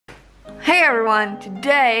Hey everyone,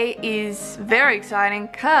 today is very exciting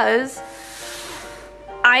because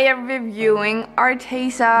I am reviewing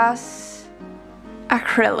Arteza's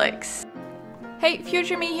acrylics. Hey,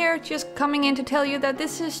 future me here, just coming in to tell you that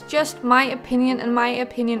this is just my opinion and my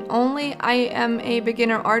opinion only. I am a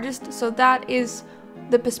beginner artist, so that is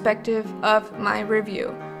the perspective of my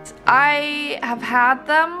review. I have had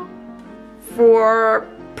them for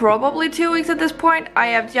probably 2 weeks at this point. I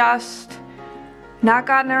have just not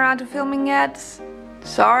gotten around to filming yet,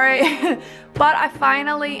 sorry, but I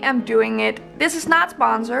finally am doing it. This is not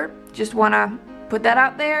sponsored, just wanna put that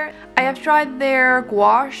out there. I have tried their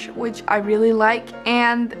gouache, which I really like,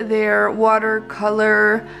 and their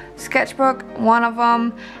watercolor sketchbook, one of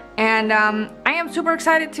them, and I am super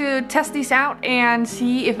excited to test these out and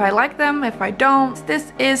see if I like them, if I don't.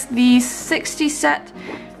 This is the 60 set,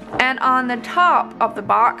 and on the top of the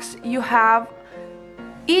box you have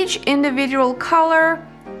each individual color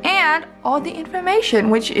and all the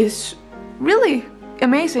information, which is really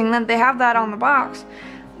amazing that they have that on the box.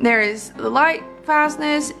 There is the light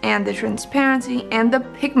fastness and the transparency and the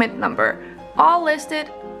pigment number all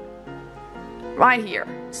listed right here.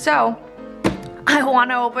 So I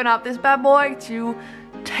want to open up this bad boy to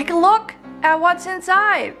take a look at what's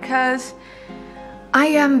inside, because I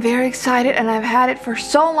am very excited and I've had it for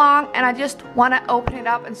so long and I just want to open it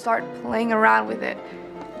up and start playing around with it.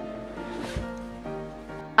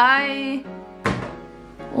 I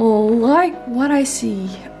like what I see.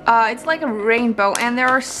 It's like a rainbow and there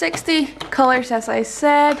are 60 colors, as I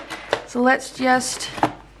said. So let's just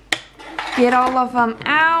get all of them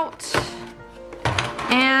out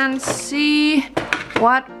and see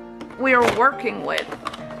what we're working with.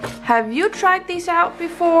 Have you tried these out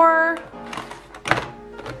before?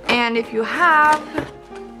 And if you have,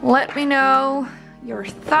 let me know your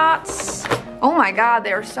thoughts. Oh my god,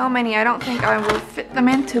 there are so many. I don't think I will fit them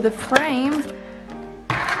into the frame.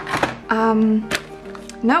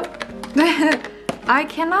 Nope. I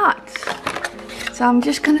cannot. So I'm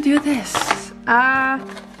just gonna do this.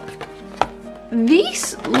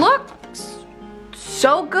 These look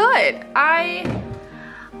so good. I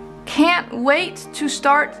can't wait to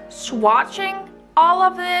start swatching all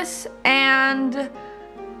of this and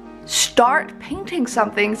start painting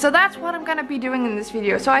something. So that's what I'm gonna be doing in this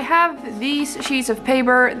video. So I have these sheets of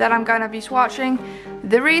paper that I'm gonna be swatching.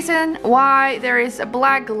 The reason why there is a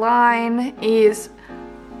black line is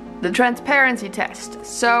the transparency test.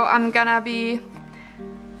 So I'm gonna be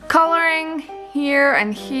coloring here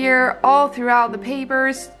and here all throughout the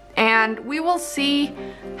papers, and we will see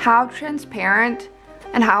how transparent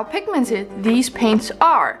and how pigmented these paints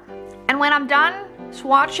are. And when I'm done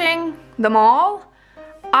swatching them all,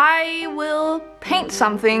 I will paint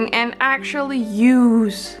something and actually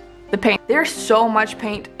use the paint. There's so much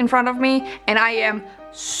paint in front of me and I am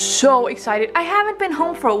so excited. I haven't been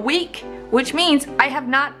home for a week, which means I have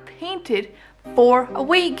not painted for a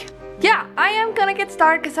week. Yeah, I am gonna get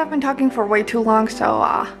started because I've been talking for way too long, so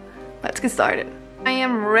let's get started. I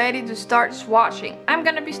am ready to start swatching. I'm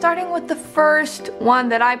gonna be starting with the first one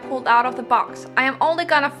that I pulled out of the box. I am only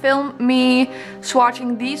gonna film me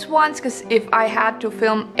swatching these ones because if I had to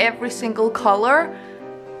film every single color,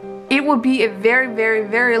 it would be a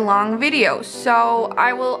very long video. So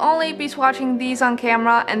I will only be swatching these on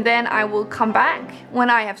camera and then I will come back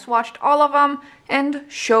when I have swatched all of them and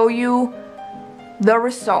show you the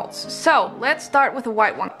results. So let's start with the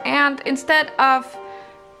white one. And instead of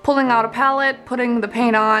pulling out a palette, putting the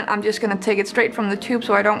paint on, I'm just gonna take it straight from the tube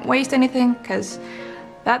so I don't waste anything, because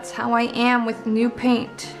that's how I am with new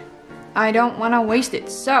paint. I don't want to waste it.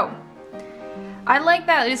 So I like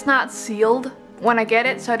that it's not sealed when I get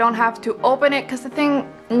it, so I don't have to open it, because the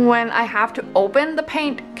thing when I have to open the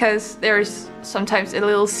paint, because there's sometimes a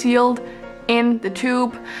little sealed in the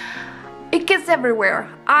tube, it gets everywhere.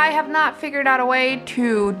 I have not figured out a way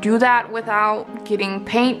to do that without getting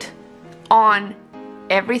paint on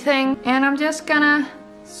everything. And I'm just gonna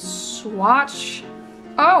swatch.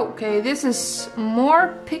 Oh, okay, this is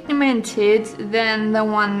more pigmented than the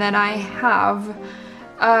one that I have.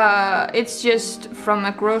 It's just from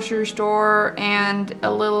a grocery store and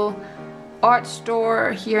a little art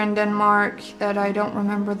store here in Denmark that I don't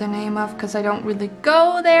remember the name of because I don't really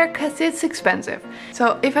go there because it's expensive.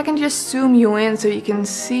 So if I can just zoom you in so you can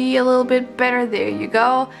see a little bit better, there you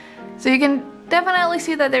go. So you can definitely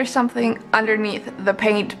see that there's something underneath the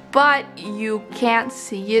paint, but you can't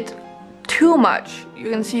see it too much. You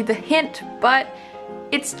can see the hint, but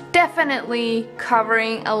it's definitely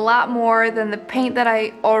covering a lot more than the paint that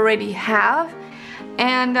I already have.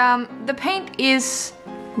 And the paint is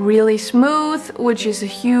really smooth, which is a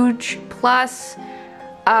huge plus.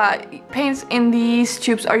 Paints in these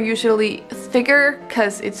tubes are usually thicker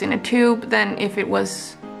because it's in a tube than if it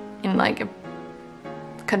was in like a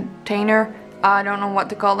container. I don't know what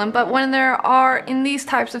to call them, but when there are in these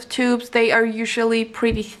types of tubes, they are usually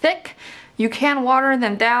pretty thick. You can water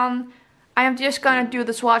them down. I am just gonna do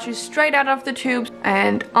the swatches straight out of the tubes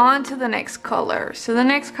and on to the next color. So the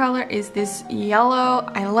next color is this yellow.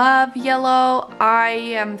 I love yellow. I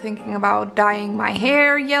am thinking about dyeing my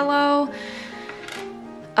hair yellow.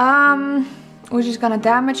 Which is gonna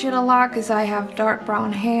damage it a lot because I have dark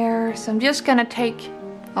brown hair. So I'm just gonna take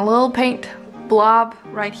a little paint blob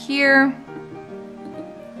right here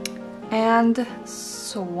and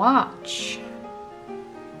swatch.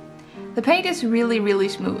 The paint is really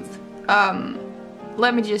smooth.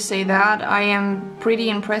 Let me just say that. I am pretty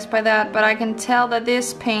impressed by that, but I can tell that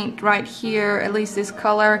this paint right here, at least this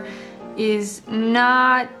color, is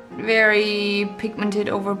not very pigmented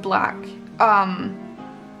over black.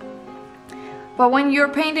 But when you're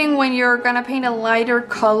gonna paint a lighter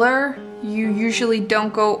color, you usually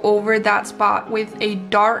don't go over that spot with a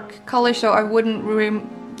dark color, so I wouldn't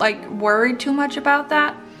worry too much about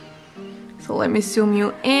that. So let me zoom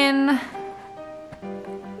you in.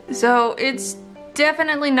 So it's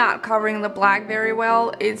definitely not covering the black very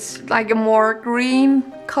well. It's like a more green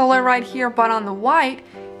color right here, but on the white,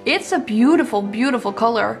 it's a beautiful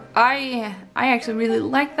color. I actually really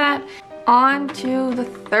like that. On to the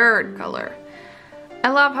third color. I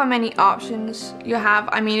love how many options you have.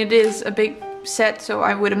 I mean, it is a big set, so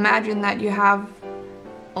I would imagine that you have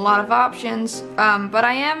a lot of options. But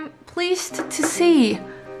I am pleased to see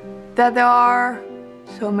that there are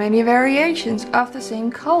so many variations of the same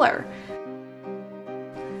color.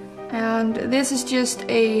 And this is just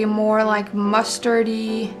a more like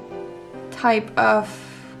mustardy type of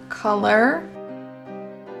color.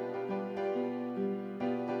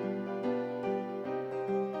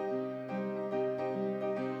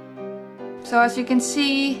 So as you can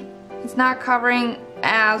see, it's not covering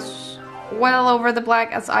as well over the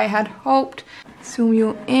black as I had hoped. Zoom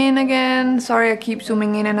you in again. Sorry I keep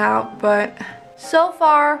zooming in and out, but so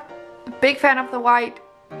far, big fan of the white,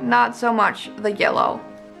 not so much the yellow.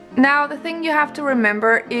 Now the thing you have to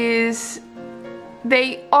remember is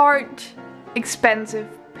they aren't expensive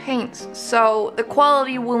paints, so the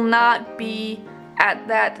quality will not be at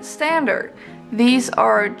that standard. These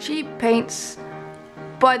are cheap paints,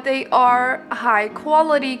 but they are high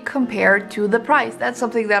quality compared to the price. That's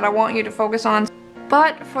something that I want you to focus on.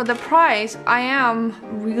 But for the price, I am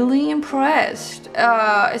really impressed,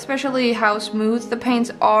 especially how smooth the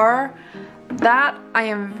paints are. That I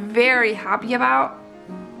am very happy about.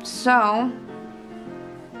 So,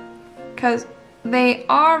 because they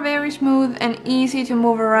are very smooth and easy to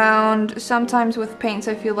move around. Sometimes with paints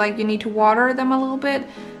I feel like you need to water them a little bit,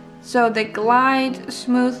 so they glide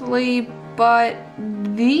smoothly. But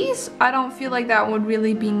these, I don't feel like that would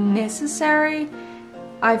really be necessary.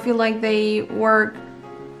 I feel like they work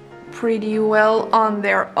pretty well on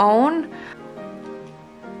their own.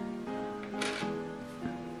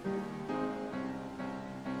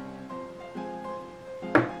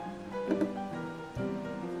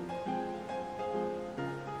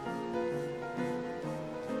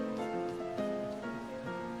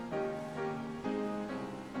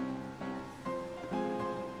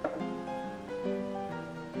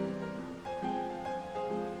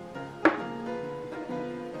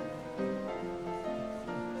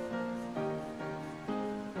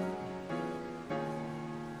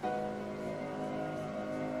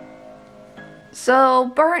 So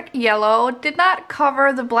burnt yellow did not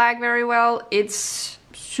cover the black very well. It's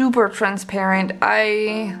super transparent.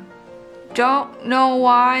 I don't know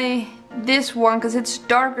why this one, because it's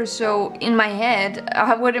darker, so in my head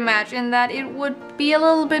I would imagine that it would be a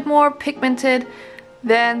little bit more pigmented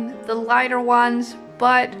than the lighter ones,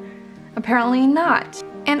 but apparently not.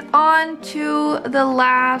 And on to the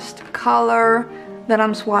last color that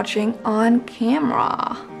I'm swatching on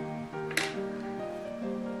camera.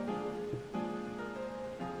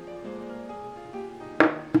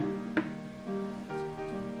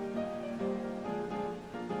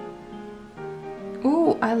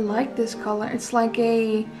 Ooh, I like this color. It's like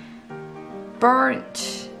a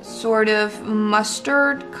burnt sort of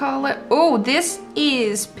mustard color. Oh, this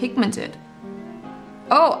is pigmented.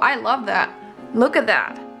 Oh, I love that. Look at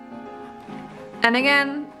that. And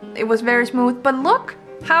again, it was very smooth, but look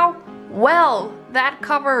how well that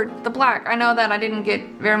covered the black. I know that I didn't get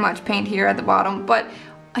very much paint here at the bottom, but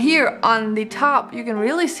here on the top, you can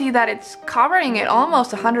really see that it's covering it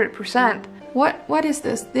almost 100%. What is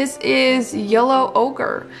this? This is yellow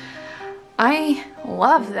ochre. I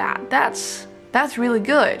love that. That's really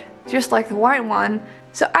good. Just like the white one.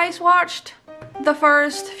 So I swatched the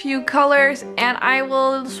first few colors and I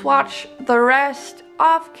will swatch the rest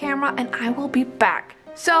off camera and I will be back.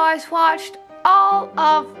 So I swatched all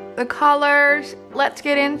of the colors. Let's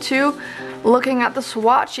get into looking at the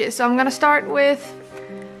swatches. So I'm gonna start with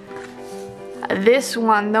this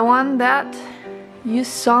one, the one that you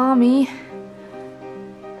saw me.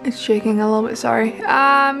 It's shaking a little bit, sorry.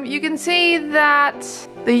 You can see that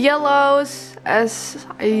the yellows, as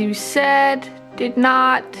I said, did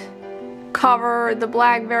not cover the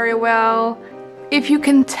black very well. If you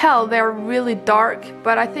can tell, they're really dark,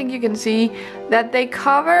 but I think you can see that they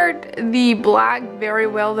covered the black very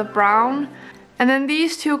well, the brown. And then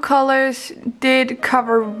these two colors did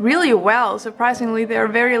cover really well. Surprisingly, they're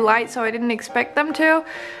very light, so I didn't expect them to.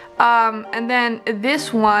 And then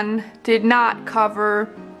this one did not cover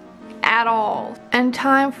at all. And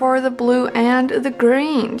time for the blue and the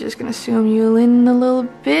green. Just gonna zoom you in a little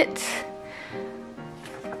bit.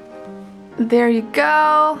 There you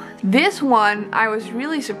go. This one, I was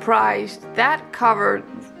really surprised. That covered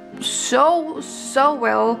so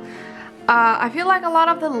well. I feel like a lot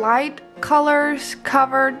of the light colors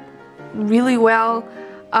covered really well.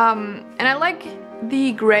 And I like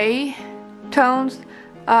the gray tones.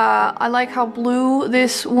 I like how blue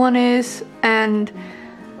this one is and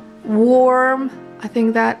warm. I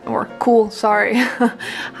think that, or cool, sorry.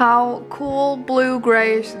 How cool blue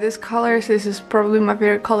grayish this color is. This is probably my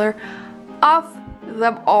favorite color of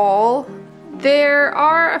them all. There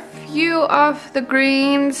are a few of the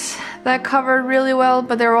greens that covered really well,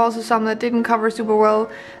 but there are also some that didn't cover super well.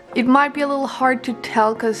 It might be a little hard to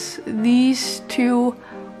tell because these two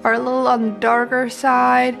are a little on the darker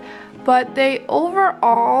side, but they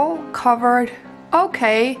overall covered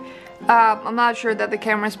okay. I'm not sure that the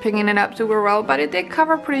camera's picking it up super well, but it did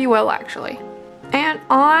cover pretty well actually. And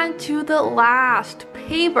on to the last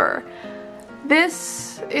paper.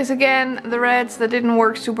 This is again the reds that didn't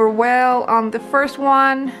work super well on the first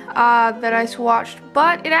one that I swatched,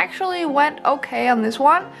 but it actually went okay on this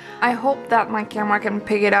one. I hope that my camera can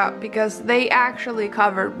pick it up because they actually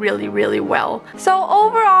covered really well. So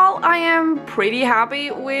overall, I am pretty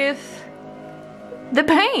happy with the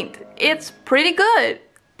paint. It's pretty good.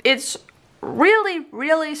 It's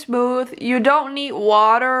really smooth. You don't need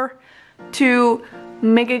water to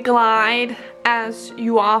make it glide as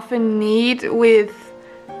you often need with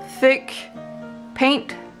thick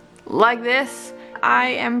paint like this. I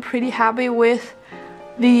am pretty happy with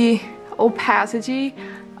the opacity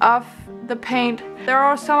of the paint. There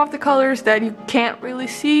are some of the colors that you can't really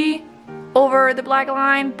see over the black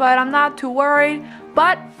line, but I'm not too worried.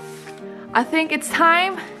 But I think it's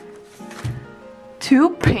time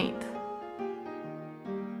to paint.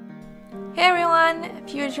 Hey everyone,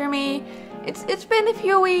 future me. It's been a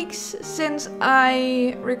few weeks since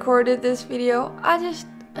I recorded this video. I just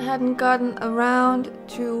hadn't gotten around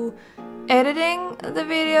to editing the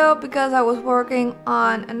video because I was working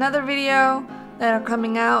on another video that are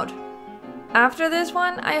coming out after this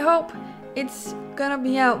one. I hope it's gonna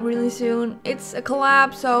be out really soon. It's a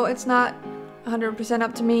collab, so it's not 100%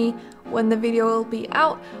 up to me when the video will be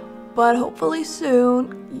out, but hopefully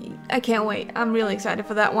soon. I can't wait. I'm really excited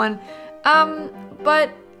for that one. But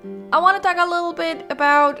I want to talk a little bit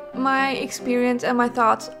about my experience and my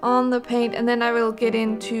thoughts on the paint, and then I will get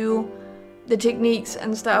into the techniques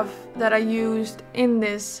and stuff that I used in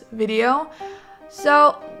this video.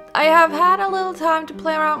 So I have had a little time to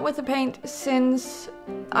play around with the paint since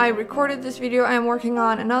I recorded this video. I'm working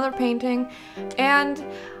on another painting, and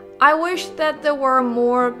I wish that there were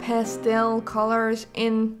more pastel colors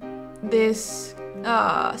in this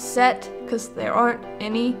set because there aren't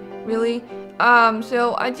any really.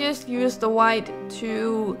 So I just used the white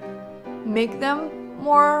to make them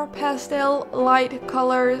more pastel light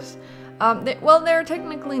colors. Well, they're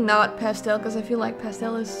technically not pastel because I feel like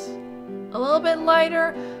pastel is a little bit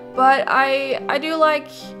lighter, but I do like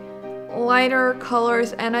lighter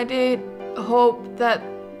colors, and I did hope that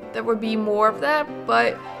there would be more of that,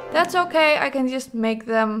 but that's okay. I can just make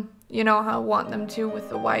them, you know, how I want them to with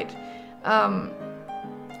the white.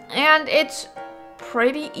 And it's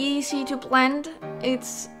pretty easy to blend.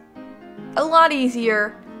 It's a lot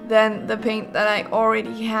easier than the paint that I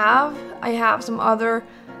already have. I have some other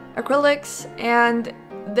acrylics and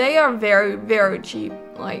they are very cheap,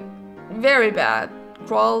 like very bad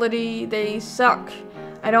quality. They suck.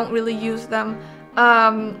 I don't really use them.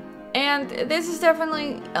 And this is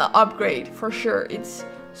definitely an upgrade for sure. It's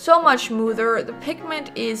so much smoother, the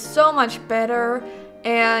pigment is so much better,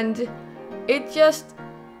 and it just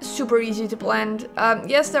super easy to blend.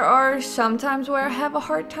 Yes, there are some times where I have a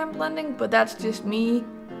hard time blending, but that's just me,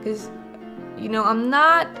 because, you know, I'm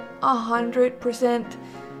not 100%,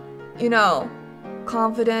 you know,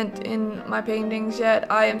 confident in my paintings yet.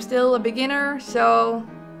 I am still a beginner, so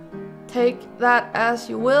take that as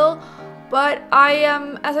you will. But I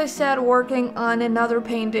am, as I said, working on another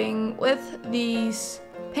painting with these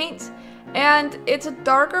paints, and it's a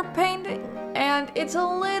darker painting and it's a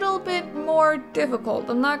little bit more difficult,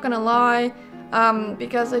 I'm not gonna lie,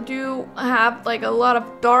 because I do have like a lot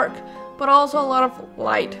of dark but also a lot of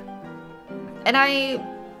light, and I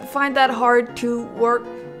find that hard to work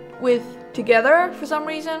with together for some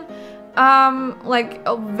reason. Like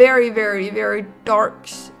a very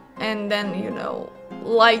darks and then, you know,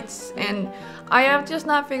 lights, and I have just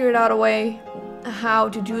not figured out a way how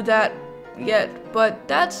to do that yet. But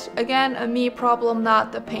that's again a me problem,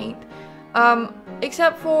 not the paint.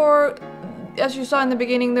 Except for, as you saw in the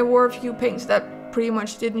beginning, there were a few paints that pretty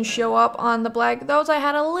much didn't show up on the black. Those I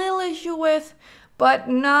had a little issue with, but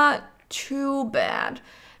not too bad.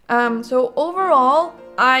 So overall,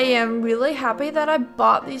 I am really happy that I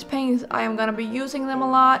bought these paints. I am gonna be using them a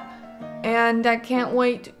lot, and I can't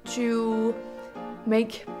wait to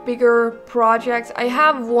make bigger projects. I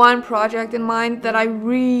have one project in mind that I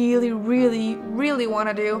really want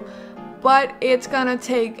to do, but it's gonna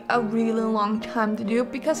take a really long time to do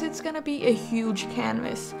because it's gonna be a huge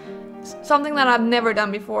canvas. Something that I've never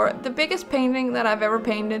done before. The biggest painting that I've ever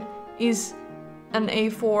painted is an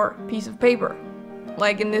A4 piece of paper,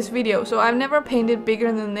 like in this video. So I've never painted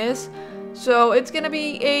bigger than this. So it's gonna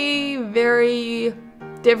be a very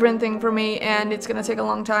different thing for me, and it's gonna take a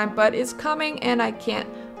long time, but it's coming and I can't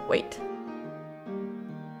wait.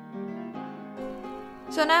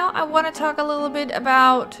 So now I want to talk a little bit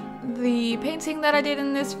about the painting that I did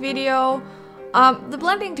in this video. The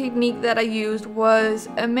blending technique that I used was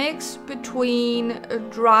a mix between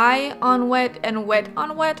dry on wet and wet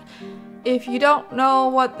on wet. If you don't know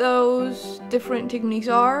what those different techniques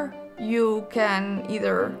are, you can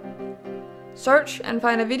either search and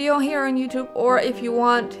find a video here on YouTube, or if you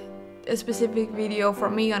want a specific video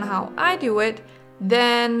from me on how I do it,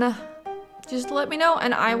 then just let me know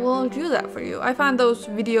and I will do that for you. I find those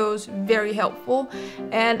videos very helpful,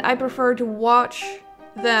 and I prefer to watch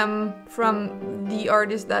them from the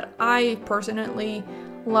artists that I personally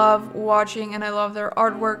love watching, and I love their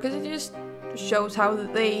artwork because it just shows how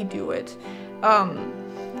they do it.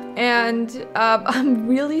 I'm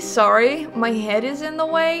really sorry, my head is in the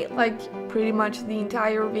way, like pretty much the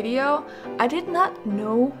entire video. I did not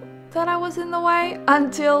know that I was in the way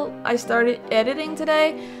until I started editing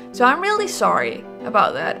today, so I'm really sorry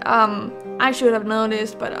about that. I should have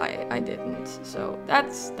noticed, but I didn't, so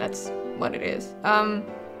that's what it is.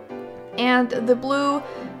 And the blue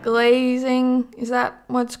glazing, is that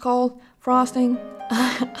what's called? Frosting?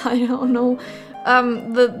 I don't know.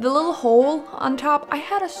 The little hole on top, I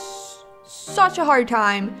had such a hard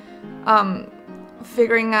time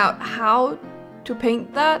figuring out how to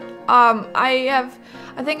paint that. I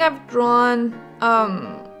think I've drawn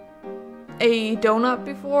a donut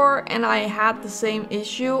before, and I had the same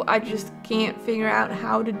issue. I just can't figure out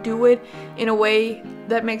how to do it in a way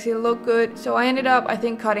that makes it look good. So I ended up, I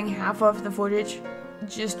think, cutting half of the footage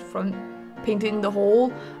just from painting the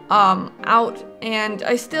hole out, and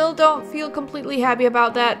I still don't feel completely happy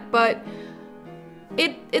about that, but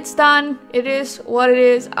it's done. It is what it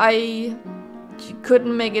is. I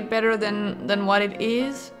couldn't make it better than what it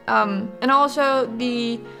is. And also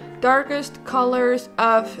the darkest colors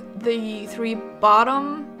of the three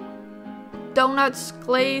bottom donuts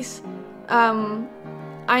glaze, I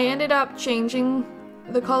ended up changing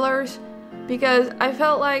the colors because I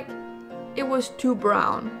felt like it was too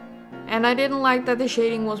brown, and I didn't like that the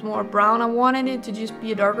shading was more brown. I wanted it to just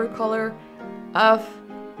be a darker color of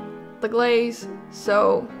the glaze,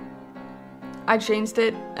 so I changed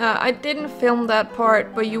it. I didn't film that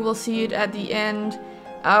part, but you will see it at the end.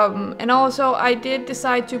 And also I did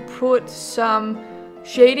decide to put some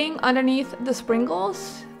shading underneath the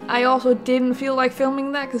sprinkles. I also didn't feel like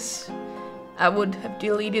filming that because I would have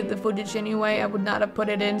deleted the footage anyway. I would not have put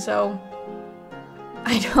it in, so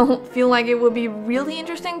I don't feel like it would be really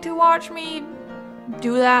interesting to watch me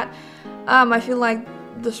do that. I feel like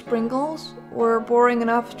the sprinkles were boring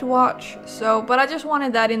enough to watch, so, but I just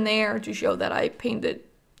wanted that in there to show that I painted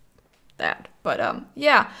that. But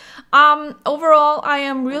yeah, overall I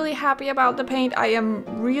am really happy about the paint. I am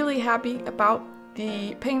really happy about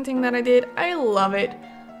the painting that I did. I love it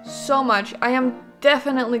so much. I am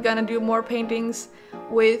definitely gonna do more paintings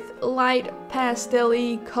with light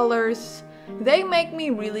pastel-y colors. They make me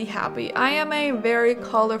really happy. I am a very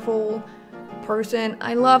colorful person.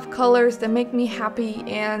 I love colors that make me happy,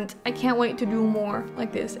 and I can't wait to do more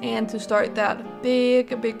like this and to start that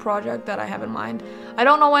big project that I have in mind. I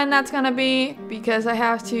don't know when that's gonna be because I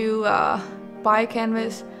have to buy a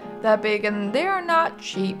canvas that big and they are not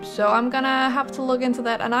cheap, so I'm gonna have to look into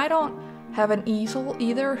that. And I don't have an easel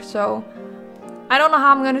either, so I don't know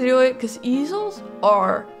how I'm gonna do it because easels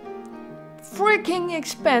are freaking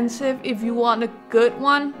expensive if you want a good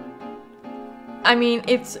one. I mean,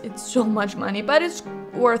 it's so much money, but it's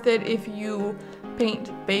worth it if you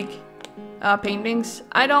paint big paintings.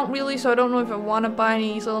 I don't really, so I don't know if I want to buy an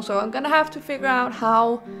easel, so I'm gonna have to figure out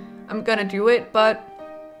how I'm gonna do it, but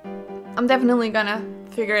I'm definitely gonna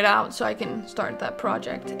figure it out so I can start that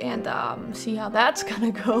project and see how that's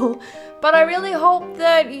gonna go. But I really hope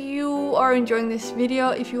that you are enjoying this video.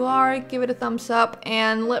 If you are, give it a thumbs up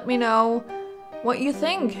and let me know what you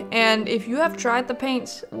think. And if you have tried the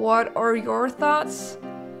paints, what are your thoughts?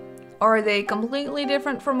 Are they completely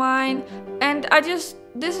different from mine? And this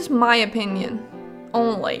is my opinion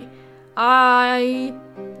only.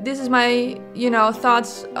 This is my,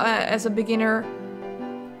 thoughts as a beginner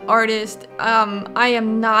artist. I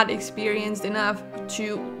am not experienced enough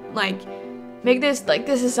to make this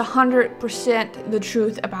this is 100% the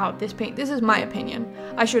truth about this paint. This is my opinion.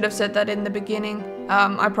 I should have said that in the beginning.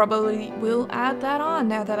 I probably will add that on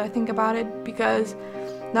now that I think about it, because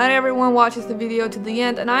not everyone watches the video to the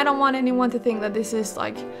end, and I don't want anyone to think that this is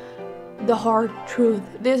the hard truth.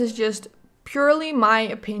 This is just purely my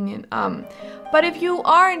opinion. But if you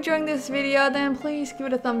are enjoying this video, then please give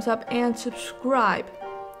it a thumbs up and subscribe.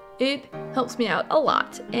 It helps me out a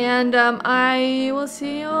lot. And I will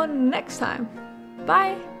see you next time.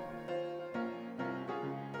 Bye!